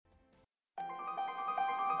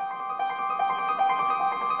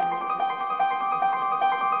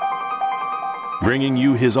bringing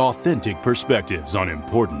you his authentic perspectives on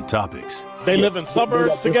important topics. They live in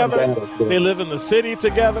suburbs together. They live in the city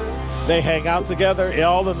together. They hang out together,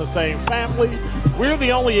 all in the same family. We're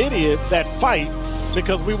the only idiots that fight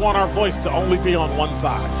because we want our voice to only be on one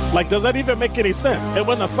side. Like, does that even make any sense? And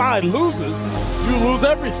when the side loses, you lose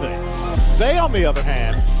everything. They, on the other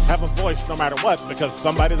hand, have a voice no matter what because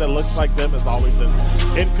somebody that looks like them is always in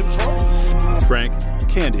control. Frank,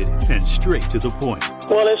 candid, and straight to the point.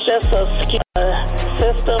 Well, it's just a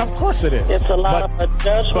system. Of course it is. It's a lot of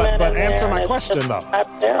judgment. But answer my question, though.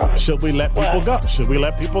 Should we let people go? Should we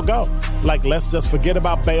let people go? Like, let's just forget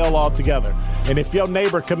about bail altogether. And if your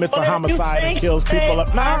neighbor commits a homicide and kills people,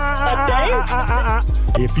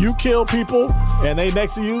 if you kill people and they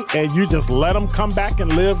next to you and you just let them come back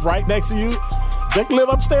and live right next to you, they can live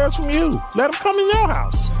upstairs from you. Let them come in your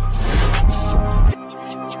house.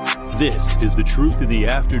 This is The Truth in the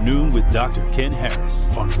Afternoon with Dr. Ken Harris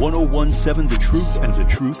on 1017 The Truth and The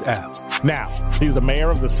Truth app. Now, he's the mayor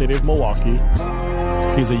of the city of Milwaukee.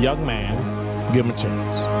 He's a young man. Give him a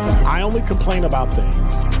chance. I only complain about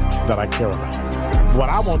things that I care about. What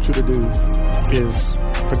I want you to do is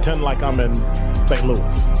pretend like I'm in St.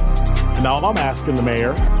 Louis. And all I'm asking the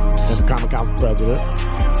mayor and the Common Council president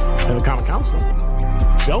and the Common Council,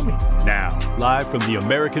 show me. Now, live from the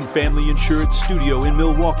American Family Insurance Studio in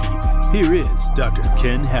Milwaukee, here is Dr.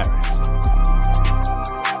 Ken Harris.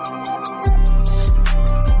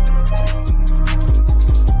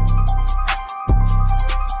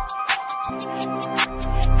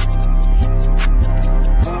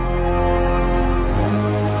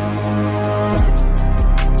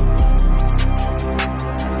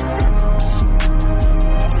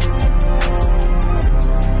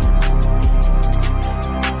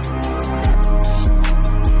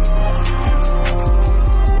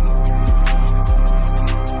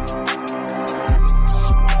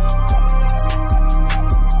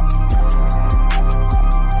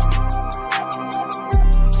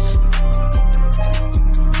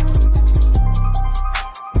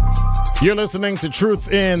 You're listening to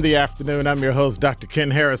Truth in the Afternoon. I'm your host, Dr.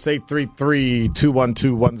 Ken Harris.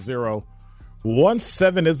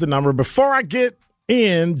 833-212-1017 is the number. Before I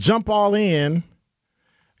jump all in,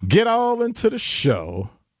 get all into the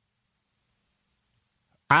show,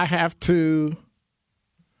 I have to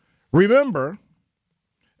remember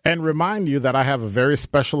and remind you that I have a very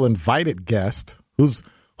special invited guest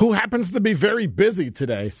who happens to be very busy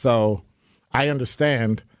today. So I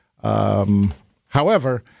understand.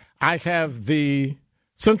 However, I have the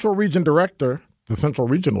Central Regional Director,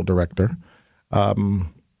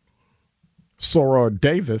 Soror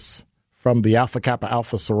Davis from the Alpha Kappa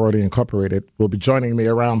Alpha Sorority Incorporated, will be joining me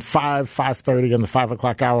around 5:30 in the 5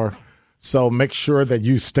 o'clock hour. So make sure that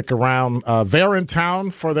you stick around. They're in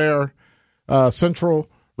town for their Central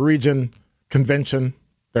Region Convention,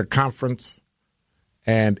 their conference,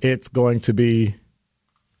 and it's going to be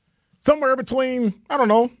somewhere between,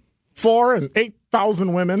 4,000 and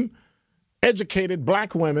 8,000 women, educated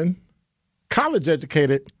black women,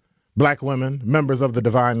 college-educated black women, members of the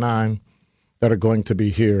Divine Nine that are going to be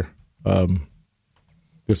here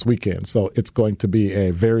this weekend. So it's going to be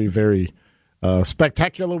a very, very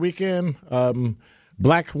spectacular weekend.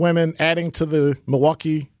 Black women adding to the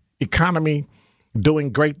Milwaukee economy,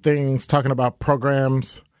 doing great things, talking about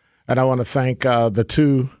programs. And I want to thank the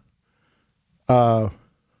two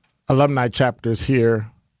alumni chapters here,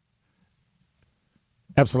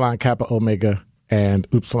 Epsilon Kappa Omega and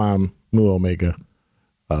Upsilon Nu Omega.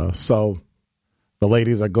 So the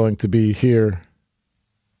ladies are going to be here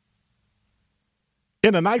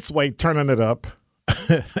in a nice way, turning it up.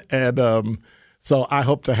 And so I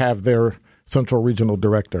hope to have their Central Regional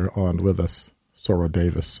Director on with us, Soror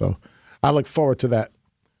Davis. So I look forward to that.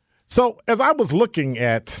 So as I was looking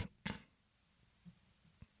at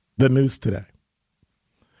the news today,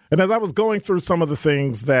 and as I was going through some of the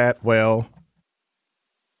things that,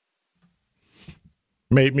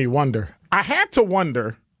 made me wonder. I had to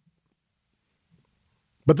wonder,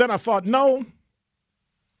 but then I thought, no,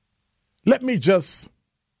 let me just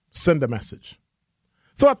send a message.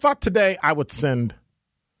 So I thought today I would send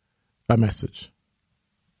a message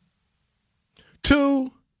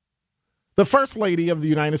to the First Lady of the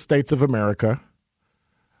United States of America,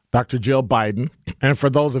 Dr. Jill Biden. And for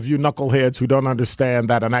those of you knuckleheads who don't understand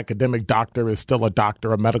that an academic doctor is still a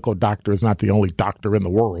doctor, a medical doctor is not the only doctor in the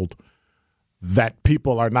world, that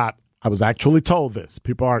people are not, I was actually told this,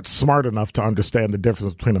 people aren't smart enough to understand the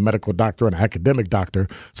difference between a medical doctor and an academic doctor.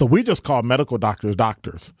 So we just call medical doctors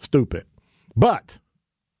doctors. Stupid. But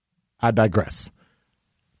I digress.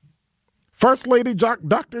 First Lady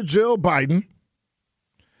Dr. Jill Biden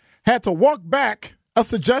had to walk back a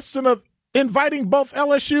suggestion of inviting both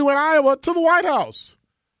LSU and Iowa to the White House.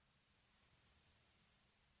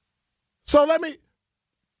 So let me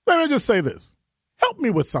just say this. Help me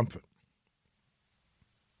with something.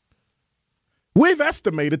 We've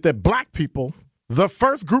estimated that black people, the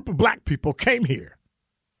first group of black people, came here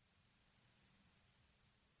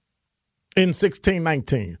in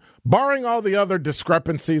 1619. Barring all the other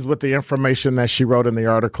discrepancies with the information that she wrote in the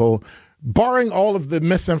article, barring all of the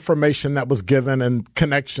misinformation that was given and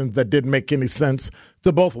connections that didn't make any sense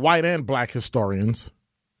to both white and black historians,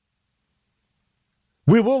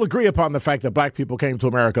 we will agree upon the fact that black people came to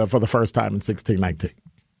America for the first time in 1619.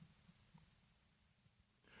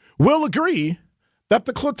 We'll agree that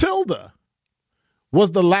the Clotilda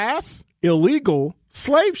was the last illegal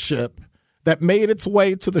slave ship that made its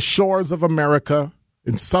way to the shores of America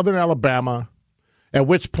in southern Alabama, at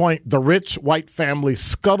which point the rich white family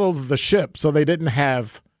scuttled the ship so they didn't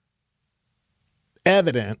have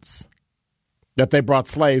evidence that they brought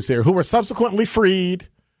slaves here, who were subsequently freed,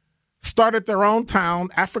 started their own town,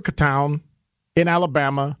 Africa Town, in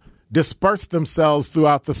Alabama, dispersed themselves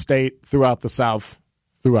throughout the state, throughout the South,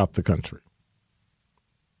 throughout the country.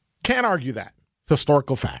 Can't argue that. It's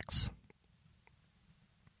historical facts.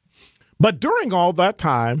 But during all that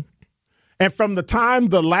time, and from the time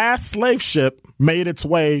the last slave ship made its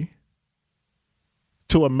way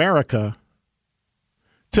to America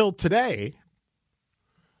till today,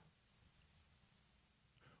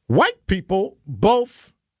 white people,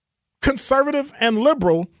 both conservative and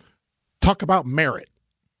liberal, talk about merit.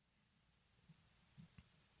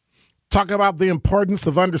 Talk about the importance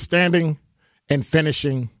of understanding and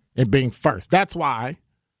finishing and being first. That's why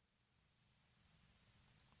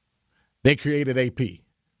they created AP,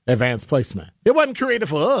 Advanced Placement. It wasn't created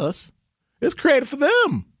for us. It's created for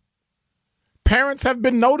them. Parents have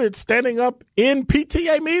been noted standing up in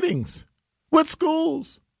PTA meetings with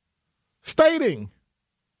schools, stating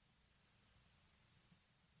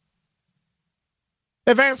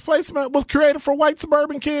Advanced Placement was created for white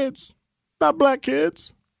suburban kids, not black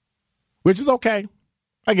kids, which is okay.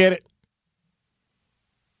 I get it.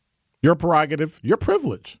 Your prerogative, your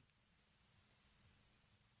privilege.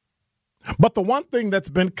 But the one thing that's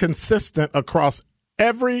been consistent across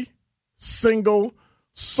every single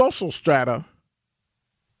social strata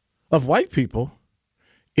of white people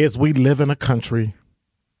is we live in a country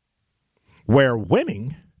where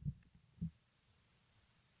winning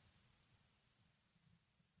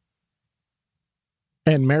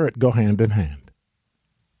and merit go hand in hand.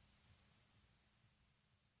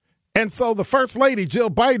 And so the First Lady, Jill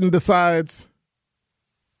Biden, decides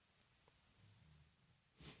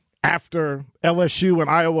after LSU and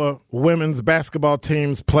Iowa women's basketball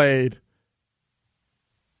teams played,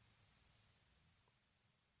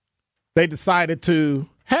 they decided to,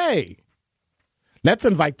 hey, let's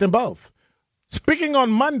invite them both. Speaking on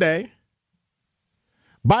Monday,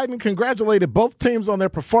 Biden congratulated both teams on their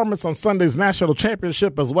performance on Sunday's national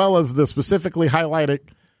championship, as well as the specifically highlighted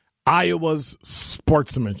Iowa's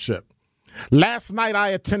sportsmanship. Last night, I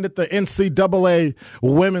attended the NCAA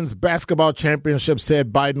Women's Basketball Championship,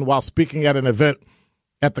 said Biden, while speaking at an event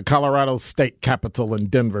at the Colorado State Capitol in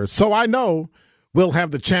Denver. So I know we'll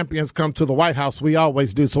have the champions come to the White House. We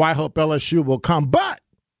always do. So I hope LSU will come. But,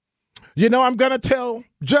 you know, I'm going to tell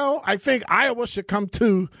Joe, I think Iowa should come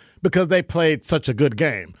too because they played such a good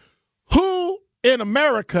game. Who in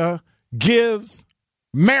America gives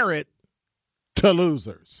merit to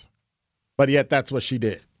losers? But yet that's what she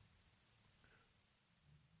did.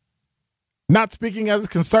 Not speaking as a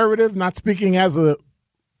conservative, not speaking as a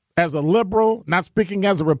liberal, not speaking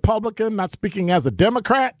as a Republican, not speaking as a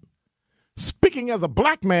Democrat, speaking as a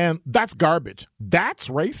black man, that's garbage. That's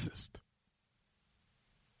racist.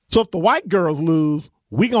 So if the white girls lose,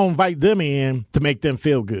 we gonna invite them in to make them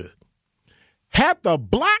feel good. Had the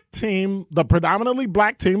black team, the predominantly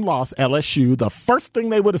black team lost, LSU, the first thing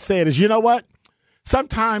they would have said is, you know what?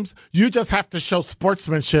 Sometimes you just have to show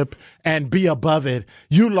sportsmanship and be above it.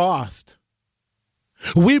 You lost.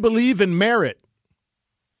 We believe in merit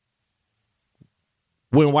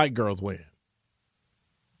when white girls win.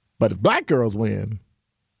 But if black girls win,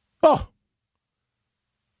 oh,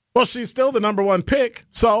 well, she's still the number one pick,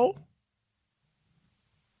 so.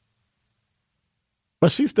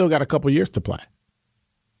 But she's still got a couple years to play.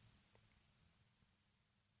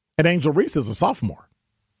 And Angel Reese is a sophomore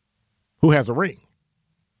who has a ring.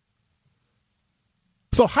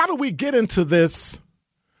 So how do we get into this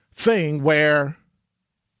thing where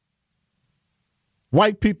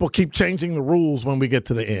white people keep changing the rules when we get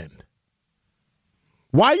to the end?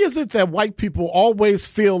 Why is it that white people always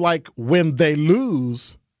feel like when they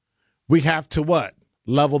lose, we have to what?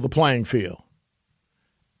 Level the playing field.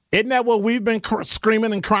 Isn't that what we've been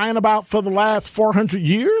screaming and crying about for the last 400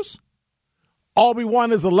 years? All we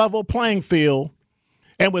want is a level playing field.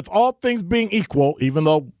 And with all things being equal, even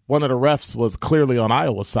though one of the refs was clearly on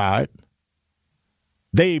Iowa's side,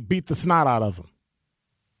 they beat the snot out of them.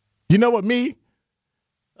 You know what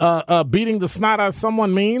beating the snot out of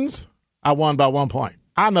someone means? I won by 1 point.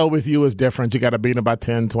 I know with you it's different. You got to beat them by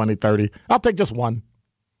 10, 20, 30. I'll take just one.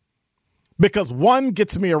 Because one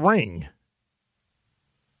gets me a ring.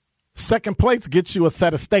 Second place gets you a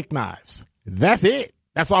set of steak knives. That's it.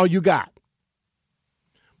 That's all you got.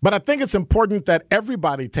 But I think it's important that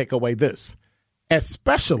everybody take away this,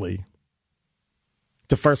 especially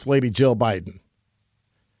to First Lady Jill Biden.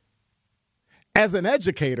 As an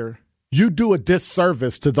educator, you do a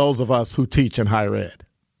disservice to those of us who teach in higher ed.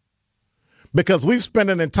 Because we've spent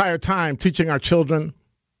an entire time teaching our children,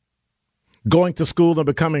 going to school and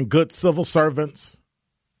becoming good civil servants,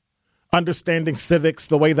 understanding civics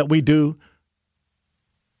the way that we do,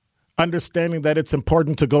 understanding that it's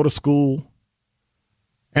important to go to school,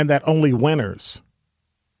 and that only winners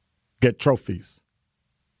get trophies.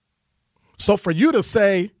 So for you to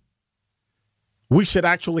say we should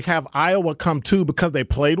actually have Iowa come too because they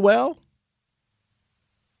played well,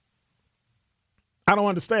 I don't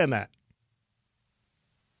understand that.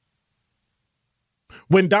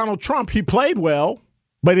 When Donald Trump, he played well,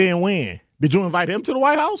 but he didn't win. Did you invite him to the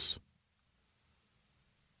White House?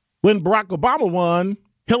 When Barack Obama won,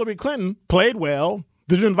 Hillary Clinton played well.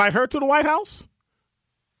 Did you invite her to the White House?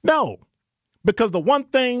 No, because the one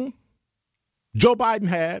thing Joe Biden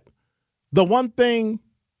had, the one thing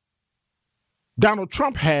Donald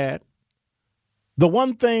Trump had, the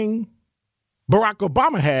one thing Barack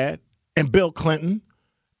Obama had, and Bill Clinton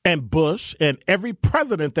and Bush and every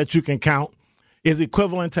president that you can count is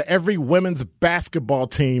equivalent to every women's basketball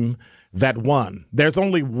team that won. There's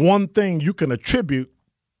only one thing you can attribute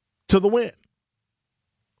to the win.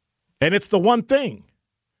 And it's the one thing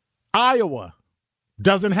Iowa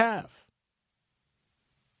doesn't have: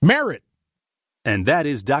 merit. And that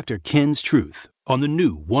is Dr. Ken's Truth on the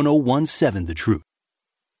new 1017 The Truth.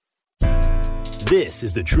 This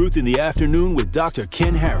is The Truth in the Afternoon with Dr.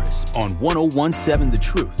 Ken Harris on 1017 The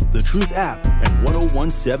Truth, The Truth app, and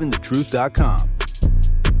 1017thetruth.com.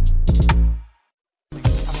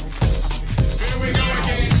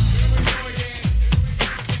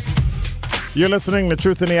 You're listening to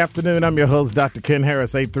Truth in the Afternoon. I'm your host, Dr. Ken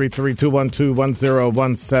Harris.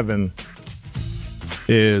 833-212-1017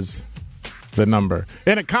 is the number.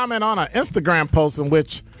 In a comment on an Instagram post in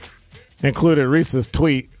which included Reese's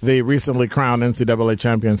tweet, the recently crowned NCAA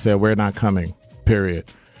champion said, "We're not coming, period."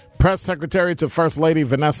 Press Secretary to First Lady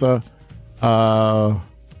Vanessa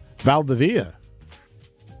Valdivia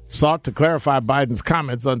sought to clarify Biden's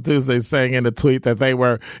comments on Tuesday, saying in a tweet that they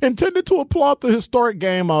were intended to applaud the historic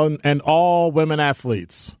game and all women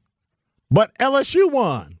athletes. But LSU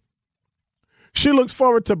won. She looks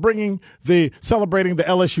forward to celebrating the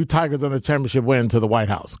LSU Tigers on the championship win to the White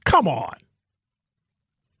House. Come on.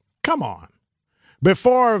 Come on.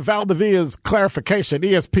 Before Valdivia's clarification,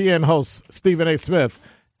 ESPN host Stephen A. Smith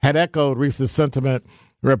had echoed Reese's sentiment,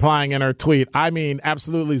 replying in her tweet, "I mean,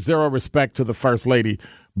 absolutely zero respect to the First Lady,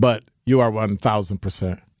 but you are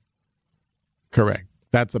 1,000% correct.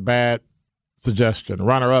 That's a bad suggestion.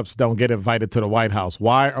 Runner-ups don't get invited to the White House.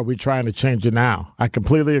 Why are we trying to change it now?" I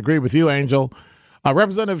completely agree with you, Angel.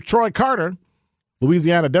 Representative Troy Carter,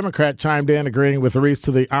 Louisiana Democrat, chimed in, agreeing with Reese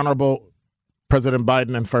to the Honorable President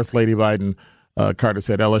Biden and First Lady Biden. Carter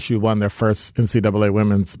said LSU won their first NCAA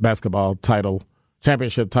women's basketball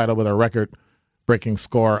championship title with a record-breaking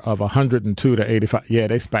score of 102-85. Yeah,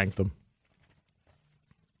 they spanked them.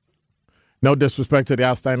 No disrespect to the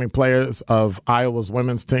outstanding players of Iowa's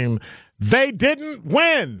women's team. They didn't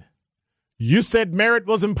win. You said merit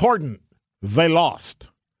was important. They lost.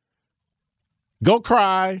 Go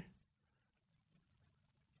cry.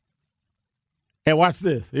 And watch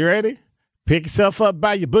this. You ready? Pick yourself up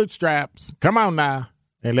by your bootstraps. Come on now,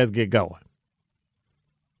 and let's get going.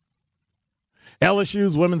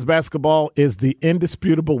 LSU's women's basketball is the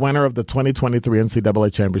indisputable winner of the 2023 NCAA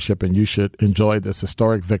championship, and you should enjoy this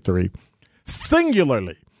historic victory.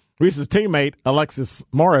 Singularly, Reese's teammate Alexis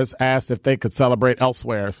Morris asked if they could celebrate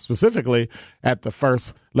elsewhere, specifically at the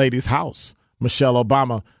First Lady's house. Michelle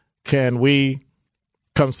Obama, can we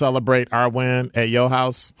come celebrate our win at your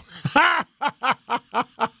house?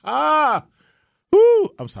 Woo!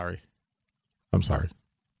 I'm sorry.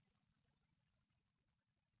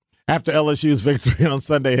 After LSU's victory on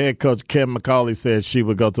Sunday, head coach Kim McCauley said she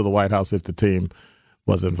would go to the White House if the team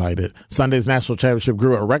was invited. Sunday's national championship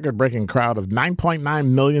grew a record-breaking crowd of 9.9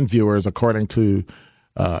 million viewers, according to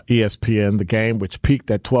ESPN. The game, which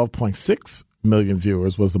peaked at 12.6 million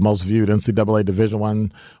viewers, was the most viewed NCAA Division I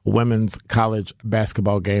women's college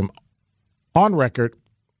basketball game on record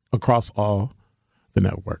across all the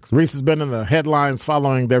networks. Reese has been in the headlines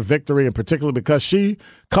following their victory, and particularly because she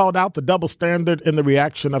called out the double standard in the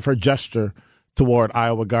reaction of her gesture toward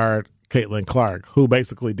Iowa guard Caitlin Clark, who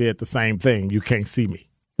basically did the same thing. You can't see me.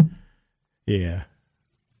 Yeah.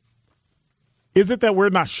 Is it that we're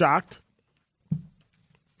not shocked?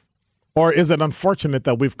 Or is it unfortunate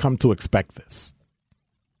that we've come to expect this?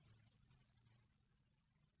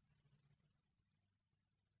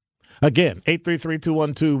 Again,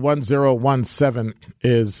 833-212-1017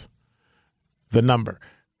 is the number.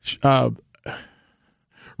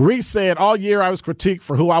 Reese said, all year I was critiqued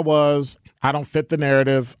for who I was. I don't fit the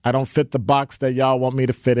narrative. I don't fit the box that y'all want me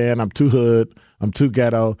to fit in. I'm too hood. I'm too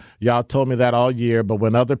ghetto. Y'all told me that all year, but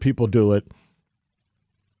when other people do it,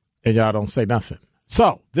 and y'all don't say nothing.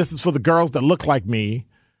 So this is for the girls that look like me,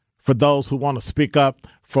 for those who want to speak up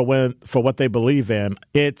for what they believe in.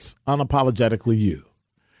 It's unapologetically you.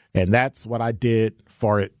 And that's what I did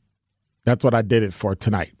for it. That's what I did it for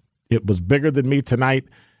tonight. It was bigger than me tonight,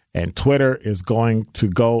 and Twitter is going to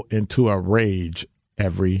go into a rage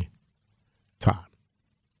every time.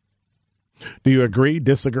 Do you agree,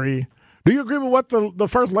 disagree? Do you agree with what the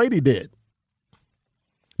First Lady did?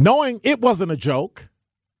 Knowing it wasn't a joke.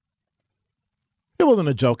 It wasn't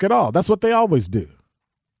a joke at all. That's what they always do.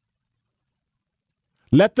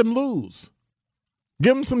 Let them lose.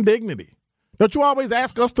 Give them some dignity. Don't you always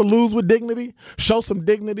ask us to lose with dignity? Show some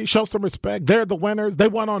dignity, show some respect. They're the winners. They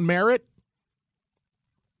won on merit.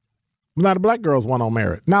 Now the black girls won on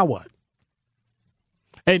merit. Now what?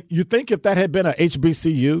 And you think if that had been a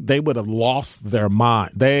HBCU, they would have lost their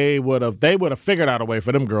mind. They would have figured out a way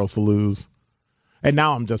for them girls to lose. And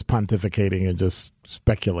now I'm just pontificating and just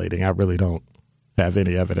speculating. I really don't have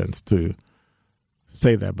any evidence to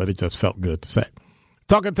say that, but it just felt good to say.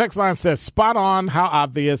 Talking text line says, spot on, how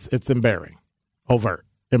obvious, it's embarrassing. Overt.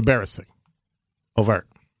 Embarrassing. Overt.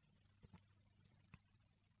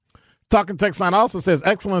 Talking text line also says,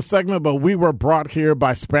 excellent segment, but we were brought here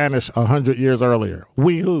by Spanish 100 years earlier.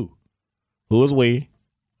 We who? Who is we?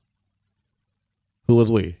 Who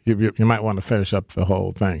is we? You might want to finish up the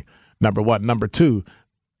whole thing. Number one. Number two,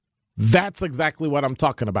 that's exactly what I'm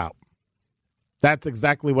talking about. That's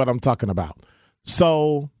exactly what I'm talking about.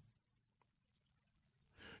 So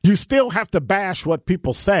you still have to bash what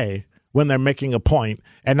people say when they're making a point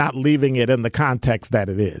and not leaving it in the context that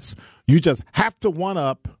it is. You just have to one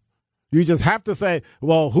up. You just have to say,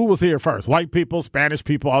 well, who was here first? White people, Spanish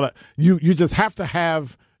people, all that. You just have to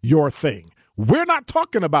have your thing. We're not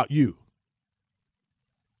talking about you.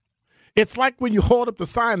 It's like when you hold up the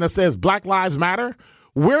sign that says Black Lives Matter.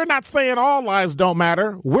 We're not saying all lives don't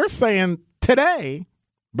matter. We're saying today,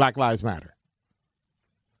 Black Lives Matter.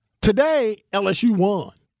 Today, LSU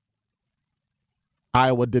won.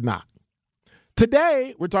 Iowa did not.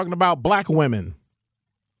 Today, we're talking about black women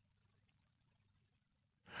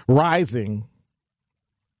rising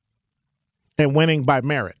and winning by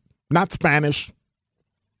merit. Not Spanish,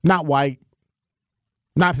 not white,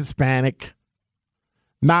 not Hispanic,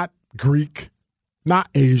 not Greek, not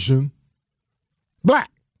Asian, black.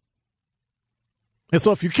 And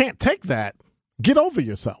so if you can't take that, get over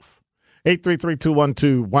yourself.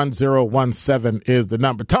 833-212-1017 is the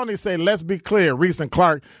number. Tony said, let's be clear, Reese and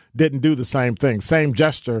Clark didn't do the same thing. Same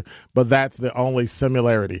gesture, but that's the only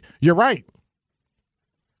similarity. You're right.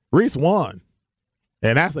 Reese won.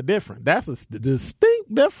 And that's a difference. That's a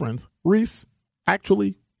distinct difference. Reese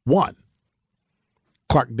actually won.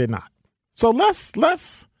 Clark did not. So let's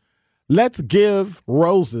give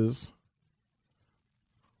roses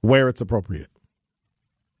where it's appropriate.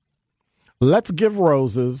 Let's give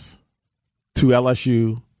roses to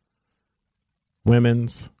LSU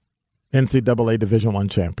women's NCAA Division I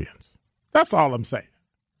champions. That's all I'm saying.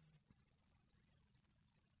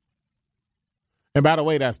 And by the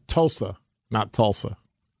way, that's Tulsa, not Tulsa.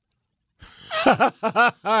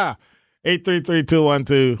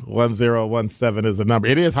 833-212-1017 is the number.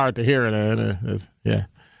 It is hard to hear. Yeah.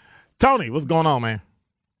 Tony, what's going on, man?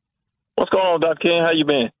 What's going on, Dr. King? How you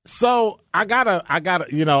been? So I gotta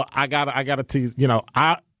tease.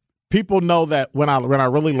 People know that when I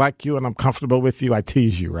really like you and I'm comfortable with you, I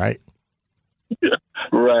tease you, right?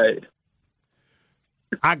 Right.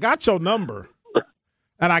 I got your number,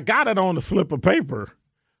 and I got it on a slip of paper.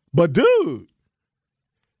 But dude,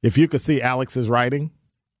 if you could see Alex's writing,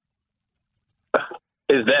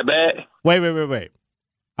 is that bad? Wait.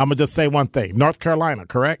 I'm gonna just say one thing. North Carolina,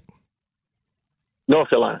 correct? North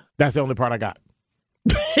Carolina. That's the only part I got.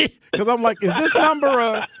 Because I'm like, is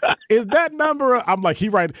that number I'm like, he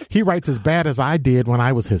writes as bad as I did when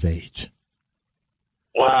I was his age.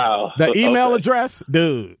 Wow. The email address,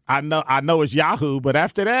 dude, I know it's Yahoo, but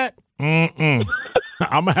after that, I'm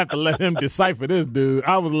gonna have to let him decipher this, dude.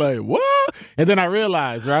 I was like, what? And then I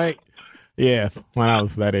realized, right? Yeah, when I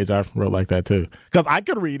was that age, I wrote like that too. Because I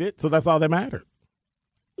could read it, so that's all that mattered.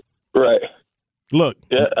 Right. Look.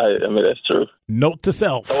 Yeah, I mean, that's true. Note to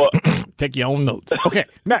self. Take your own notes. Okay,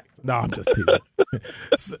 next. No, I'm just teasing.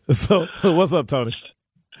 So what's up, Tony?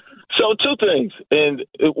 So two things. And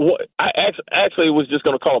I actually was just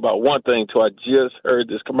going to call about one thing till I just heard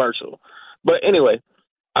this commercial. But anyway,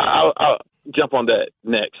 I'll jump on that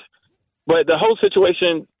next. But the whole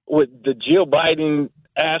situation with the Jill Biden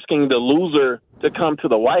asking the loser to come to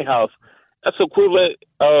the White House, that's equivalent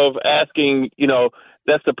of asking,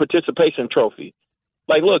 that's the participation trophy.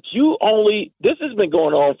 Like, look, this has been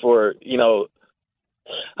going on for,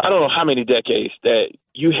 I don't know how many decades that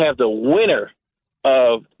you have the winner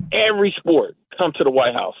of every sport come to the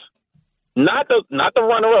White House. Not the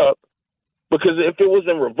runner-up, because if it was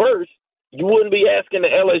in reverse, you wouldn't be asking the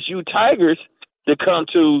LSU Tigers to come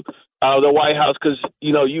to the White House because,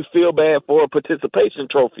 you feel bad for a participation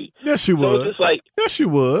trophy. Yes, you would. It's just like, yes, you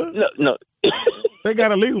would. No. They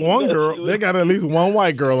got at least one girl. They got at least one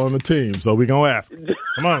white girl on the team, so we gonna ask.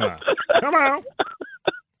 Come on now. Come on.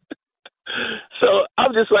 So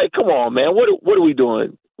I'm just like, come on, man. What are we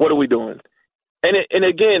doing? What are we doing? And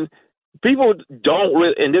again, people don't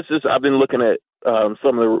really. And this is, I've been looking at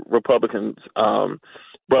some of the Republicans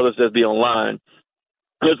brothers that be online.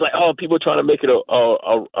 It's like, oh, people are trying to make it a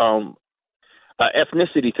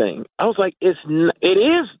ethnicity thing. I was like, it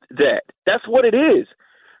is that. That's what it is.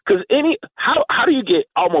 Because how do you get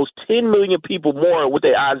almost 10 million people more with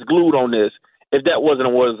their eyes glued on this if that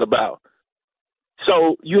wasn't what it was about?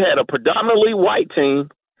 So you had a predominantly white team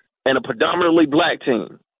and a predominantly black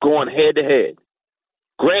team going head to head.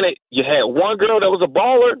 Granted, you had one girl that was a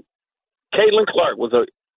baller. Caitlin Clark was a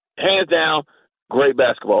hands down great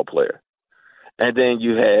basketball player. And then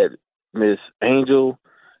you had Miss Angel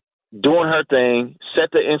doing her thing, set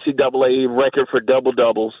the NCAA record for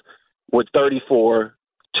double-doubles with 34.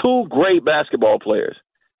 Two great basketball players.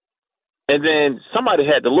 And then somebody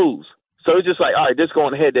had to lose. So it's just like, all right, this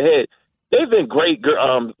going head-to-head. They've been great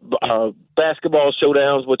basketball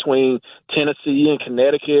showdowns between Tennessee and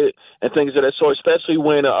Connecticut and things of that sort, especially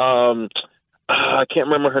when I can't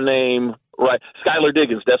remember her name, right? Skylar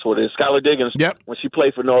Diggins, that's what it is. Skylar Diggins, yep. When she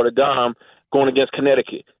played for Notre Dame, going against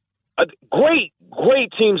Connecticut. Great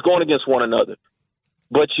teams going against one another.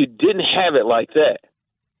 But you didn't have it like that.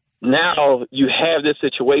 Now you have this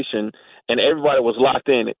situation, and everybody was locked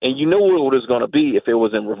in, and you knew what it was going to be if it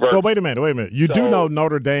was in reverse. Well, wait a minute. You do know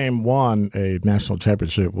Notre Dame won a national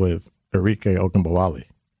championship with Enrique Ogunbowale.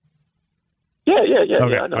 Yeah.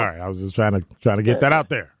 Okay. Yeah, I know. All right. I was just trying to get that out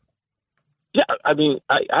there. Yeah, I mean,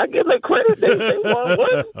 I give them credit. They won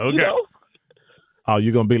one. Okay. Oh,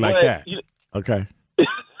 you're going to be like that. Okay.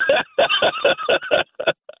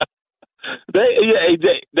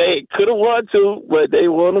 They could have won two, but they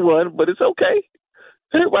won one. But it's okay.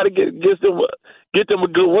 Everybody get them a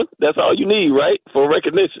good one. That's all you need, right, for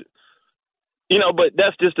recognition. But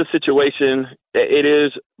that's just the situation. It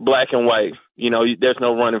is black and white. There's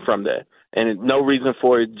no running from that, and no reason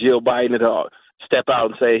for Jill Biden to step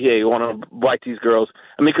out and say, "Hey, you want to like these girls?"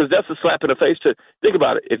 I mean, because that's a slap in the face. To think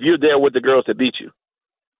about it, if you're there with the girls that beat you,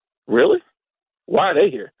 really, why are they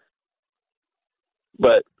here?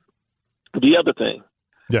 But the other thing,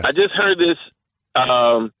 yes. I just heard this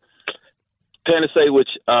Tana say which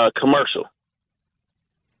commercial,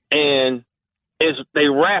 and they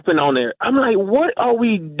rapping on there. I'm like, what are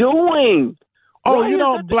we doing?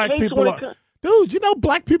 Oh, black people. Dude,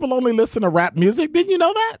 black people only listen to rap music. Didn't you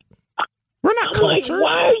know that? We're not cultured. Like,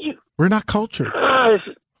 why are you? We're not cultured. Gosh.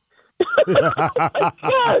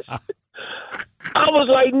 Gosh. I was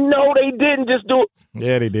like, no, they didn't just do it.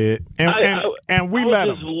 Yeah, they did. And we let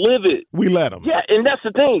them. Live it. We let them. Yeah, and that's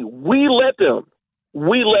the thing. We let them.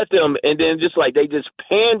 And then just like they just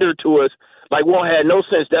pander to us like one had no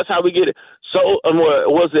sense. That's how we get it. So what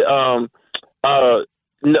was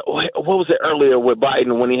it earlier with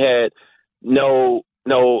Biden when he had no,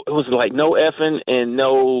 it was like no effing and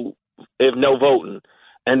no voting.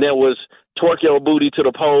 And there was twerk your booty to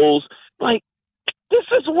the polls. Like, this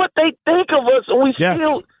is what they think of us, and we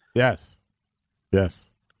still. Yes.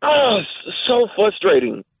 Oh, it's so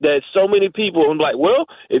frustrating that so many people are like, well,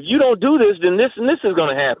 if you don't do this, then this and this is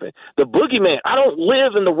going to happen. The boogeyman. I don't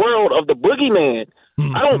live in the world of the boogeyman.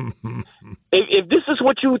 I don't. If this is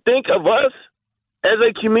what you think of us as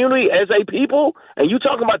a community, as a people, and you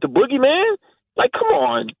talking about the boogeyman, Like, come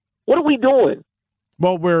on. What are we doing?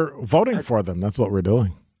 Well, we're voting for them. That's what we're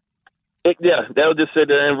doing. They'll just sit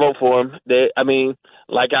there and vote for him.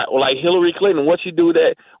 Like Hillary Clinton, what she do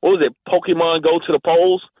that? What was it? Pokemon go to the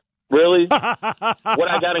polls? Really? What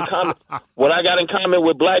I got in common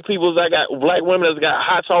with black people is I got black women that's got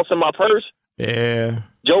hot sauce in my purse. Yeah.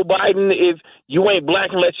 Joe Biden is you ain't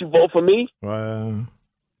black unless you vote for me. Well,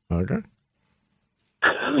 okay.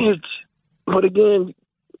 I mean, but again,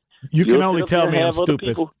 you can only tell me I'm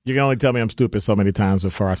stupid. You can only tell me I'm stupid so many times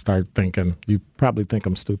before I start thinking. You probably think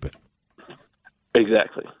I'm stupid.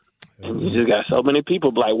 Exactly. And you just got so many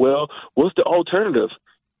people like, well, what's the alternative?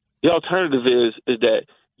 The alternative is that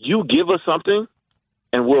you give us something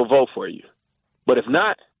and we'll vote for you. But if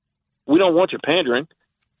not, we don't want your pandering.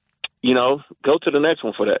 Go to the next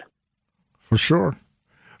one for that. For sure.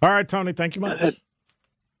 All right, Tony, thank you much.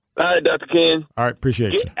 All right, Dr. Ken. All right,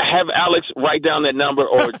 appreciate you. Have Alex write down that number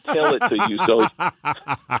or tell it to you. So,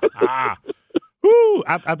 Woo,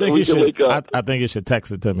 I think you should. I think you should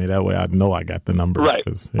text it to me. That way, I know I got the numbers.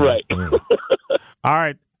 Right. Right. All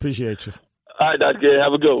right, appreciate you. All right, Dr. Ken.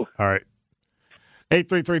 Have a good one. All right.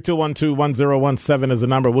 833-212-1017 is the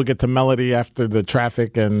number. We'll get to Melody after the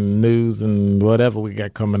traffic and news and whatever we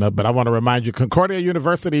got coming up. But I want to remind you, Concordia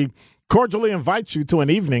University cordially invites you to an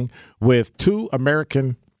evening with two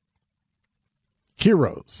American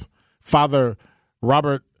heroes. Father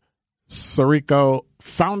Robert Sirico,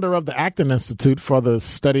 founder of the Acton Institute for the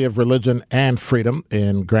Study of Religion and Freedom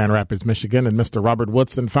in Grand Rapids, Michigan, and Mr. Robert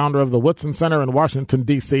Woodson, founder of the Woodson Center in Washington,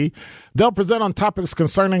 D.C. They'll present on topics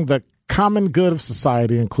concerning the common good of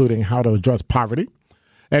society, including how to address poverty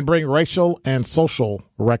and bring racial and social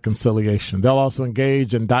reconciliation. They'll also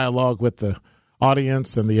engage in dialogue with the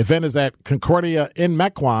audience, and the event is at Concordia in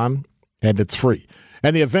Mequon, and it's free.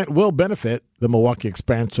 And the event will benefit the Milwaukee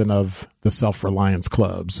expansion of the self-reliance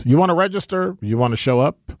clubs. You want to register? You want to show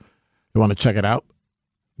up? You want to check it out?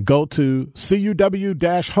 Go to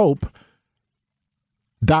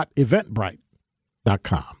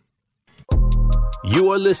cuw-hope.eventbrite.com.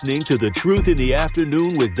 You are listening to The Truth in the Afternoon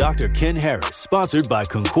with Dr. Ken Harris, sponsored by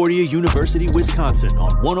Concordia University, Wisconsin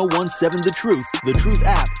on 1017 The Truth, The Truth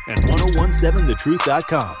app, and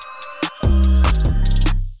 1017thetruth.com.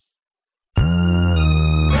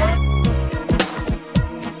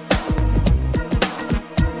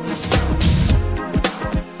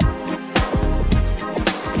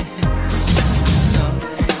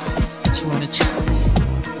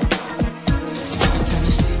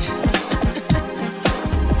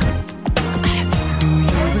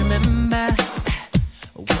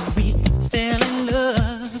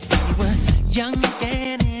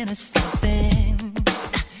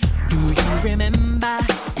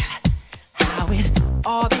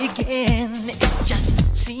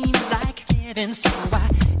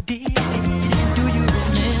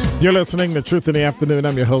 You're listening to Truth in the Afternoon.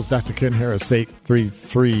 I'm your host, Dr. Ken Harris.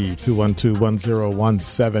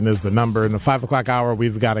 833-212-1017 is the number. In the 5 o'clock hour,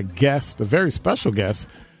 we've got a guest, a very special guest,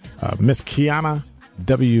 Miss Kiana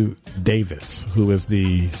W. Davis, who is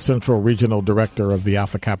the Central Regional Director of the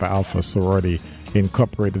Alpha Kappa Alpha Sorority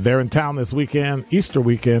Incorporated. They're in town this weekend, Easter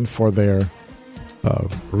weekend, for their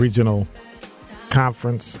regional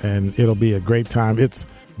conference, and it'll be a great time. It's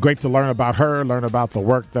great to learn about her, learn about the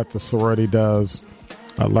work that the sorority does,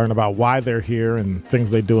 learn about why they're here and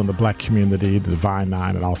things they do in the black community, the Divine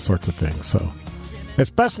Nine, and all sorts of things. So,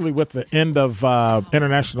 especially with the end of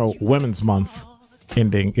International Women's Month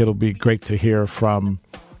ending, it'll be great to hear from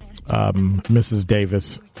Mrs.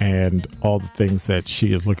 Davis and all the things that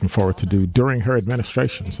she is looking forward to do during her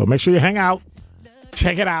administration. So make sure you hang out,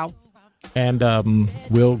 check it out, and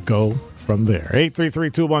we'll go from there.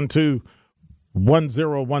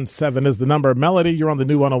 833-212-1017 is the number. Melody, you're on the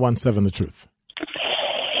new 1017 The Truth.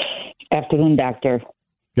 Afternoon, doctor.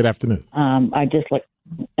 Good afternoon.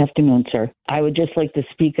 Afternoon, sir. I would just like to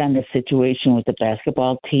speak on the situation with the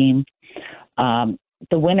basketball team. The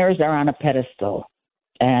winners are on a pedestal,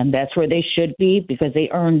 and that's where they should be because they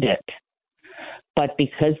earned it. But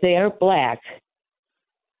because they are black,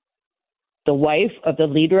 the wife of the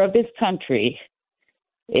leader of this country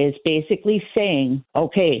is basically saying,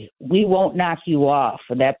 okay, we won't knock you off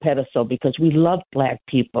of that pedestal because we love black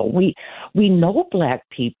people. We know black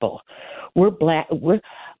people. We're black. We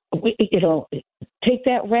take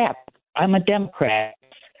that rap. I'm a Democrat.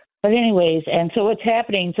 But anyways, and so it's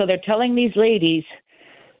happening. So they're telling these ladies,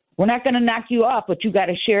 we're not going to knock you off, but you got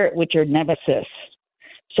to share it with your nemesis.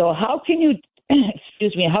 So how can you,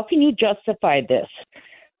 how can you justify this?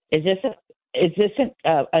 Is this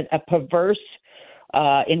a perverse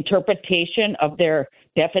interpretation of their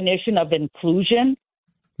definition of inclusion?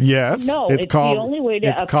 Yes, No, it's called, the only way to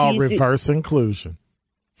it's called reverse inclusion.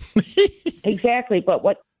 Exactly, but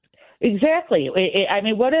what? Exactly. I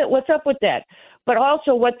mean, what's up with that? But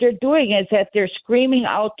also, what they're doing is that they're screaming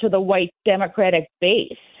out to the white Democratic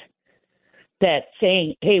base that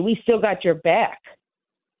saying, "Hey, we still got your back."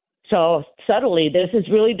 So subtly, this is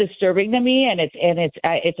really disturbing to me, and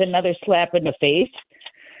it's another slap in the face.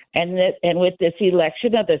 And with this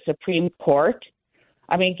election of the Supreme Court,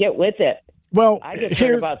 I mean, get with it. Well, I just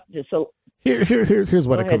heard about this. So, here's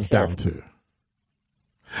what it comes sir. down to.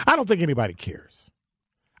 I don't think anybody cares.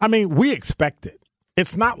 I mean, we expect it.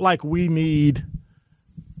 It's not like we need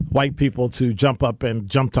white people to jump up and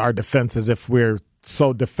jump to our defense as if we're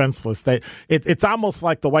so defenseless. It's almost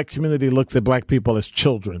like the white community looks at black people as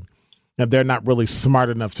children, and they're not really smart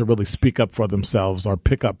enough to really speak up for themselves or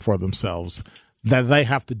pick up for themselves, that they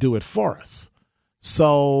have to do it for us.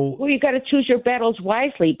 So, well, you got to choose your battles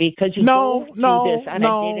wisely because you go through this on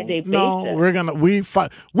a day-to-day basis.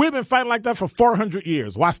 We've been fighting like that for 400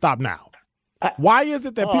 years. Why stop now? Why is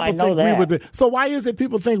it that people think we would be? So why is it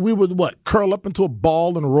people think we would curl up into a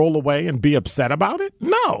ball and roll away and be upset about it?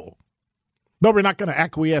 No, but we're not going to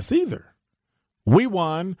acquiesce either. We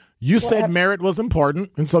won. You said merit was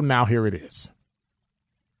important, and so now here it is.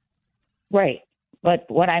 Right, but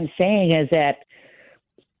what I'm saying is that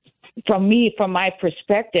from my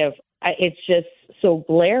perspective, it's just so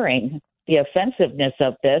glaring, the offensiveness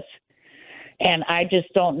of this. And I just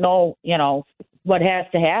don't know, what has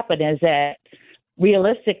to happen is that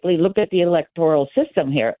realistically look at the electoral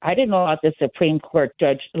system here. I didn't know about the Supreme Court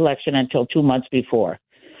judge election until 2 months before.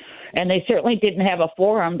 And they certainly didn't have a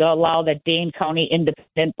forum to allow the Dane County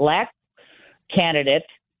independent black candidate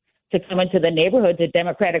to come into the neighborhood. The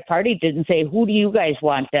Democratic Party didn't say, who do you guys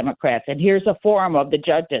want, Democrats? And here's a forum of the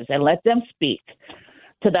judges, and let them speak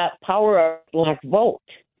to that power of black vote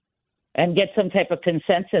and get some type of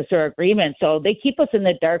consensus or agreement. So they keep us in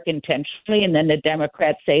the dark intentionally, and then the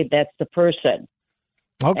Democrats say that's the person.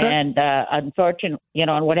 Okay. And unfortunately,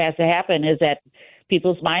 and what has to happen is that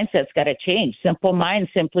people's mindsets got to change. Simple minds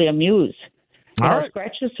simply amuse. All right.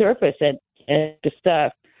 Scratch the surface and just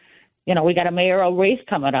we got a mayoral race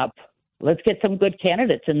coming up. Let's get some good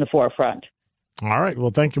candidates in the forefront. All right.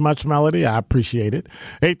 Well, thank you much, Melody. I appreciate it.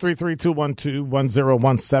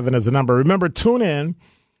 833-212-1017 is the number. Remember, tune in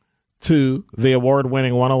to the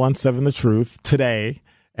award-winning 1017 The Truth today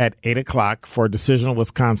at 8 o'clock for Decision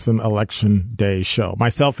Wisconsin Election Day show.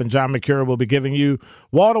 Myself and John McCura will be giving you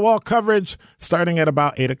wall-to-wall coverage starting at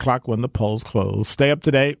about 8 o'clock when the polls close. Stay up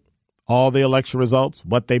to date. All the election results,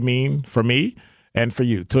 what they mean for me and for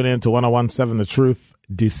you. Tune in to 1017 The Truth,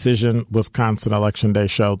 Decision Wisconsin Election Day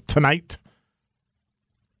show tonight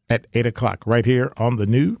at 8 o'clock right here on the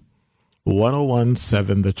new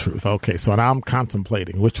 1017 The Truth. Okay, so now I'm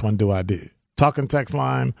contemplating which one do I do? Talk and text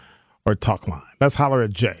line or talk line? Let's holler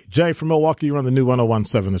at Jay. Jay from Milwaukee, you're on the new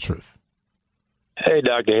 1017 The Truth. Hey,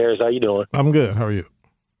 Dr. Harris, how you doing? I'm good. How are you?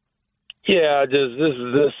 Yeah, this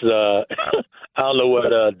I don't know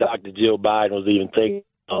what Dr. Jill Biden was even thinking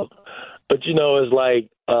of. But, it's like,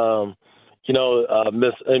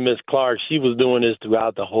 Miss Clark, she was doing this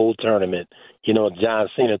throughout the whole tournament, John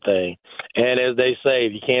Cena thing. And as they say,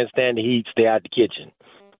 if you can't stand the heat, stay out the kitchen.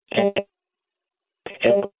 And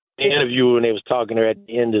the interview, when they was talking to her at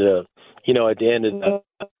the end of she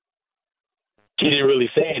didn't really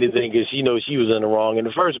say anything because she knows she was in the wrong in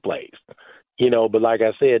the first place. But like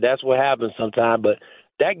I said, that's what happens sometimes. But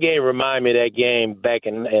that game reminded me of that game back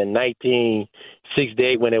in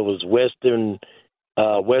 1968 when it was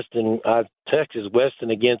Texas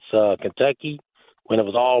Western against Kentucky, when it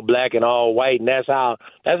was all black and all white, and that's how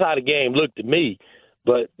the game looked to me.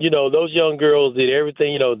 But those young girls did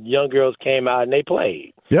everything. Young girls came out and they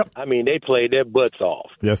played. Yep. I mean, they played their butts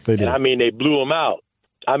off. Yes, they did. And, I mean, they blew them out.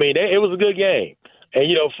 I mean, it was a good game.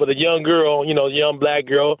 And for the young girl, young black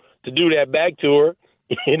girl to do that back to her,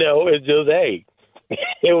 it's just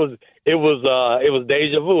it was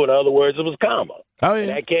deja vu. In other words, it was karma. Oh, yeah. And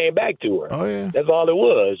that came back to her. Oh, yeah. That's all it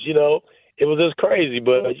was, It was just crazy,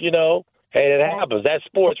 but, hey, it happens. That's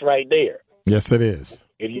sports right there. Yes, it is.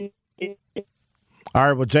 All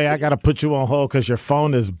right, well, Jay, I got to put you on hold because your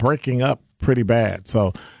phone is breaking up pretty bad.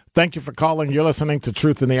 So thank you for calling. You're listening to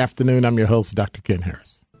Truth in the Afternoon. I'm your host, Dr. Ken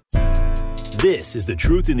Harris. This is The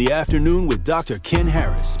Truth in the Afternoon with Dr. Ken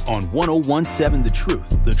Harris on 1017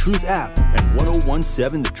 The Truth app, and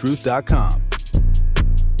 1017thetruth.com.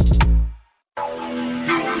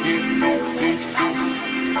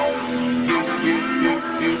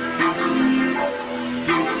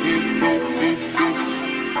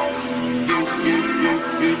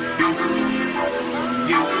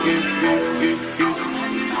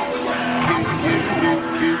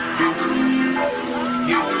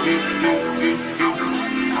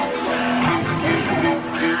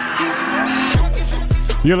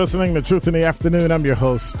 You're listening to Truth in the Afternoon. I'm your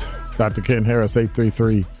host, Dr. Ken Harris.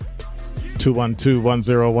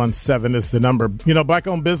 833-212-1017 is the number. You know,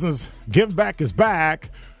 Black-owned business Give Back is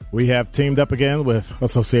back. We have teamed up again with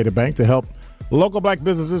Associated Bank to help local black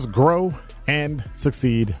businesses grow and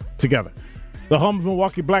succeed together. The home of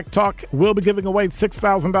Milwaukee Black Talk will be giving away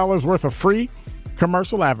 $6,000 worth of free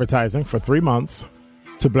commercial advertising for 3 months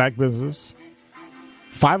to black businesses,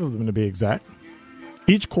 5 of them to be exact,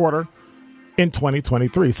 each quarter in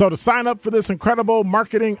 2023. So to sign up for this incredible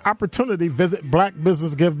marketing opportunity, visit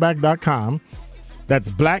blackbusinessgiveback.com. That's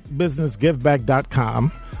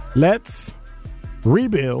blackbusinessgiveback.com. Let's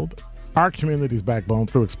rebuild our community's backbone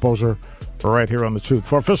through exposure right here on The Truth.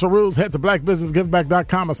 For official rules, head to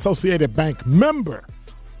blackbusinessgiveback.com. Associated Bank member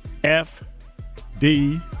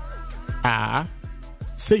FDIC.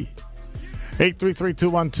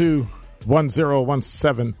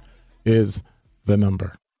 833-212-1017 is the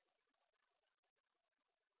number.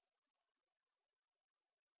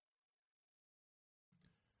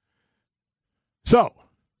 So,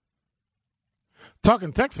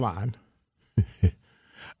 talking text line.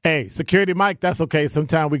 Hey, security Mike, that's okay.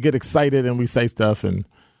 Sometimes we get excited and we say stuff and,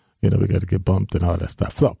 we got to get bumped and all that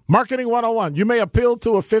stuff. So, Marketing 101. You may appeal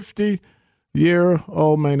to a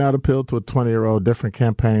 50-year-old, may not appeal to a 20-year-old. Different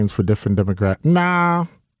campaigns for different demographics. Nah,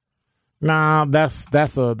 that's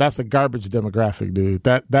a garbage demographic, dude.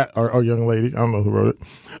 That or young lady. I don't know who wrote it.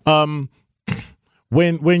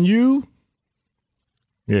 When you,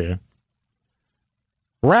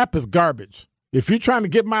 rap is garbage. If you're trying to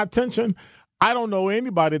get my attention, I don't know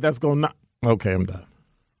anybody that's going to okay, I'm done.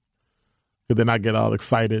 But then I get all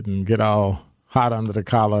excited and get all hot under the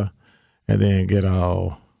collar and then get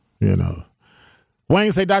all,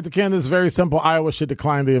 Wayne say, Dr. Ken, this is very simple. Iowa should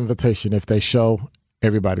decline the invitation. If they show,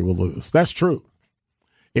 everybody will lose. That's true.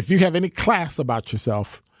 If you have any class about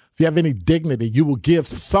yourself, if you have any dignity, you will give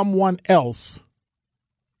someone else.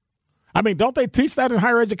 I mean, don't they teach that in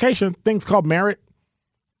higher education? Things called merit.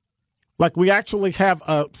 Like we actually have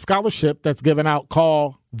a scholarship that's given out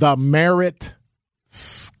called the Merit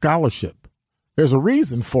Scholarship. There's a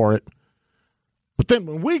reason for it. But then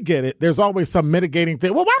when we get it, there's always some mitigating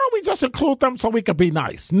thing. Well, why don't we just include them so we can be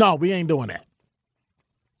nice? No, we ain't doing that.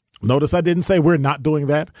 Notice I didn't say we're not doing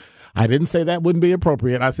that. I didn't say that wouldn't be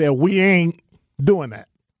appropriate. I said we ain't doing that.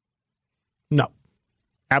 No,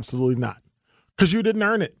 absolutely not. Because you didn't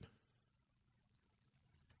earn it.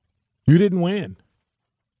 You didn't win.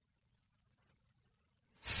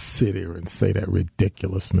 Sit here and say that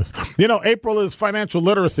ridiculousness. April is Financial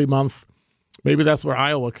Literacy Month. Maybe that's where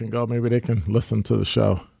Iowa can go. Maybe they can listen to the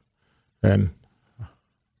show. And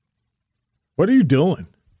what are you doing?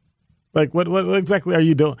 Like, what exactly are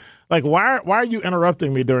you doing? Like, why are you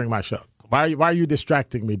interrupting me during my show? Why are you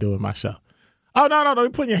distracting me doing my show? Oh, no,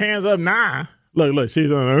 don't put your hands up. Nah. Look,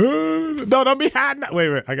 she's on. No, don't be hiding.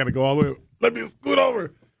 Wait, I got to go all the way. Let me scoot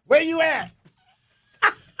over. Where you at?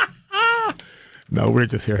 No, we're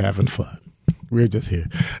just here having fun. We're just here.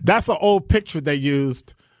 That's an old picture they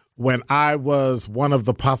used when I was one of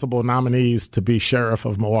the possible nominees to be sheriff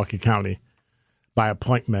of Milwaukee County by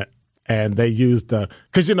appointment. And they used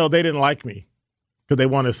because, they didn't like me because they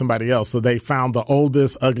wanted somebody else. So they found the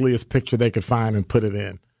oldest, ugliest picture they could find and put it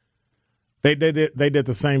in. They did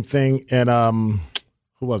the same thing in,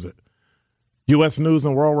 who was it? U.S. News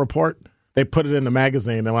and World Report. They put it in the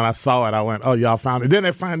magazine, and when I saw it, I went, oh, y'all found it. Then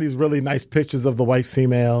they find these really nice pictures of the white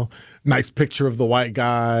female, nice picture of the white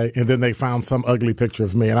guy, and then they found some ugly picture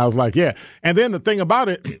of me. And I was like, yeah. And then the thing about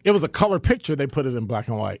it, it was a color picture. They put it in black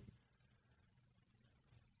and white.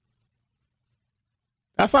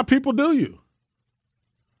 That's how people do you.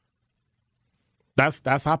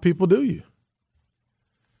 That's how people do you.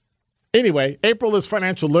 Anyway, April is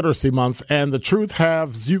Financial Literacy Month, and The Truth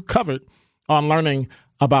has you covered on learning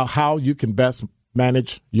about how you can best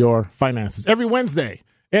manage your finances. Every Wednesday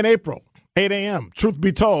in April, 8 a.m., Truth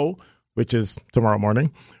Be Told, which is tomorrow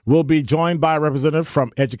morning, we'll be joined by a representative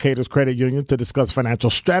from Educators Credit Union to discuss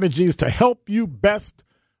financial strategies to help you best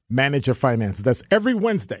manage your finances. That's every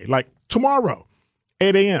Wednesday, like tomorrow,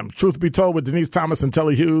 8 a.m., Truth Be Told with Denise Thomas and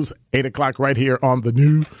Telly Hughes, 8 o'clock right here on the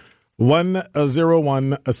new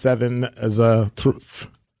 1017 as a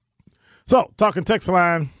Truth. So, talking text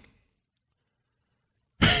line.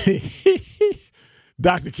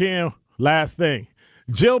 Dr. Kim, last thing.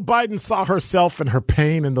 Jill Biden saw herself and her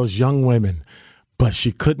pain in those young women, but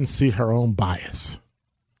she couldn't see her own bias.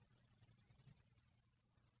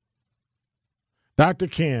 Dr.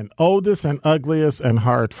 Ken, oldest and ugliest and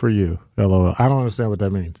hard for you. LOL. I don't understand what that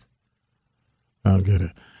means. I don't get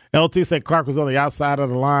it. LT said Clark was on the outside of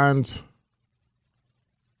the lines.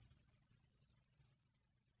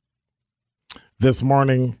 this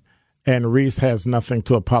morning, and Reese has nothing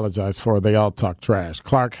to apologize for. They all talk trash.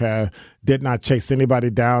 Clark did not chase anybody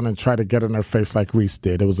down and try to get in their face like Reese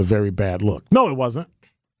did. It was a very bad look. No, it wasn't.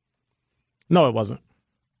 No, it wasn't.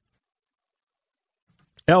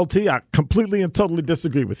 LT, I completely and totally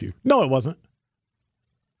disagree with you. No, it wasn't.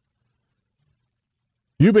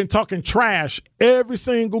 You've been talking trash every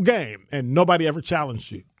single game, and nobody ever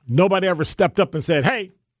challenged you. Nobody ever stepped up and said,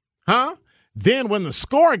 hey, huh? Then when the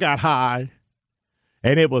score got high,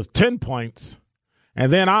 and it was 10 points,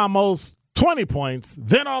 and then almost 20 points,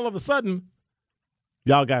 then all of a sudden,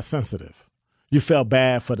 y'all got sensitive. You felt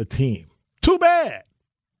bad for the team. Too bad.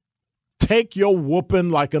 Take your whooping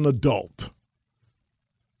like an adult.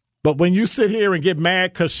 But when you sit here and get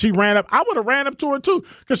mad because she ran up, I would have ran up to her too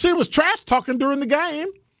because she was trash talking during the game.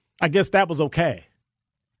 I guess that was okay.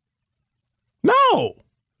 No.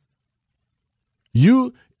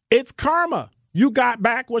 It's karma. You got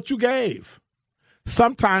back what you gave.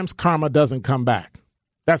 Sometimes karma doesn't come back.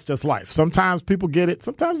 That's just life. Sometimes people get it.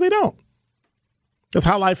 Sometimes they don't. That's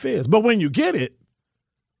how life is. But when you get it,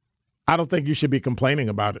 I don't think you should be complaining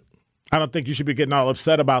about it. I don't think you should be getting all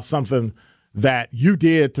upset about something that you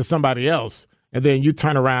did to somebody else, and then you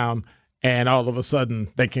turn around and all of a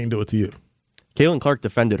sudden they can't do it to you. Caitlin Clark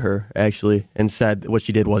defended her, actually, and said what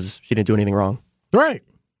she did was she didn't do anything wrong. Right.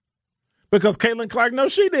 Because Caitlin Clark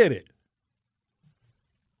knows she did it.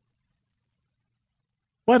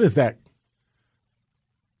 What is that?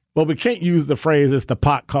 Well, we can't use the phrase, it's the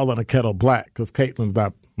pot calling a kettle black, because Caitlin's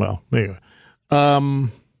not, well, anyway.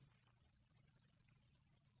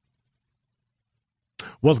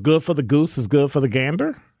 What's good for the goose is good for the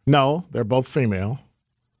gander? No, they're both female.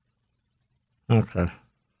 Okay.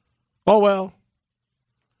 Oh, well.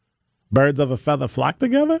 Birds of a feather flock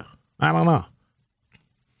together? I don't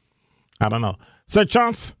know. Sir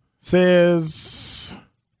Chance says,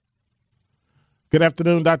 good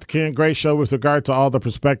afternoon, Dr. Ken. Great show with regard to all the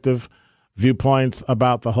perspective viewpoints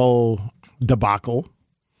about the whole debacle,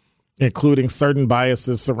 including certain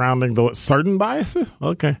biases surrounding the certain biases?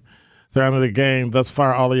 Okay. Surrounding the game. Thus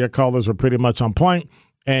far, all of your callers were pretty much on point,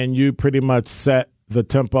 and you pretty much set the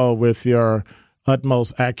tempo with your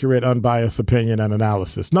utmost accurate, unbiased opinion and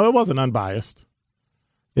analysis. No, it wasn't unbiased.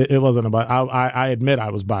 It wasn't about. I admit I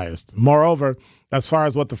was biased. Moreover, as far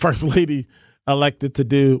as what the First Lady elected to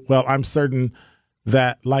do, well, I'm certain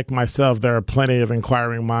that, like myself, there are plenty of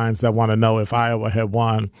inquiring minds that want to know if Iowa had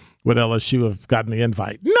won, would LSU have gotten the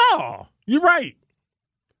invite? No, you're right.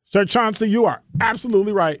 Sir Chauncey, you are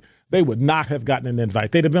absolutely right. They would not have gotten an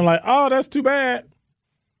invite. They'd have been like, oh, that's too bad.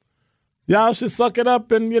 Y'all should suck it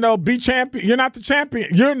up and, be champion. You're not the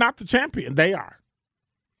champion. You're not the champion. They are.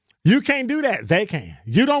 You can't do that. They can.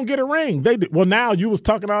 You don't get a ring. They do. Well, now you was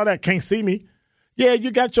talking all that. Can't see me. Yeah, you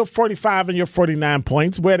got your 45 and your 49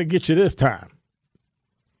 points. Where to get you this time?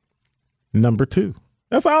 Number 2.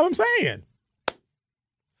 That's all I'm saying. That's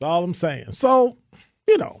all I'm saying. So,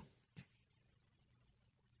 it'll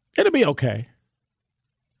be okay.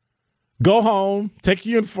 Go home, take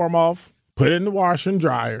your uniform off, put it in the washer and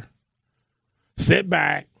dryer, sit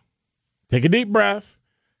back, take a deep breath,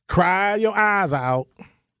 cry your eyes out,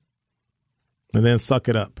 and then suck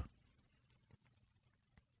it up.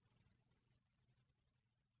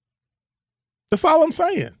 That's all I'm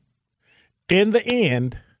saying. In the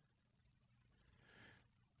end,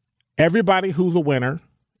 everybody who's a winner,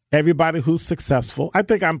 everybody who's successful, I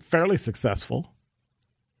think I'm fairly successful,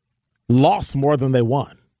 lost more than they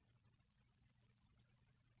won.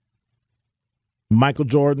 Michael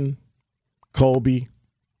Jordan, Kobe,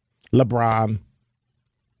 LeBron,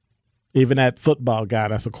 even that football guy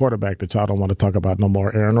that's a quarterback that y'all don't want to talk about no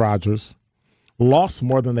more, Aaron Rodgers, lost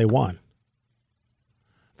more than they won.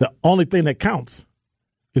 The only thing that counts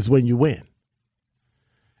is when you win.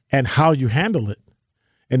 And how you handle it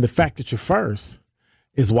and the fact that you're first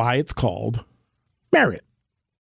is why it's called merit.